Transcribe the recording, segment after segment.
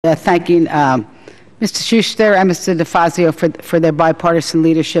Thanking Mr. Schuster and Mr. DeFazio for their bipartisan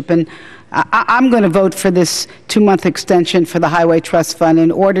leadership. And I'm going to vote for this 2-month extension for the Highway Trust Fund in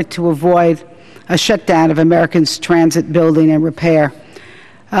order to avoid a shutdown of Americans' transit building and repair.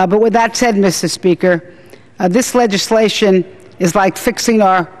 But with that said, Mr. Speaker, this legislation is like fixing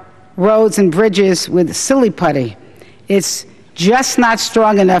our roads and bridges with silly putty. It's just not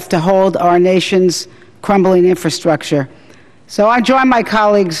strong enough to hold our nation's crumbling infrastructure. So I join my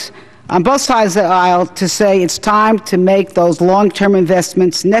colleagues on both sides of the aisle to say it's time to make those long-term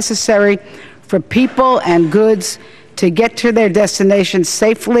investments necessary for people and goods to get to their destinations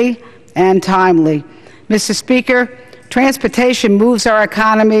safely and timely. Mr. Speaker, transportation moves our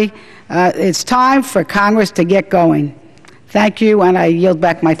economy. It's time for Congress to get going. Thank you, and I yield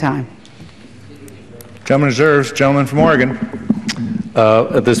back my time. Gentleman reserves. Gentleman from Oregon.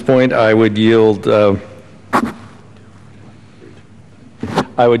 At this point, I would yield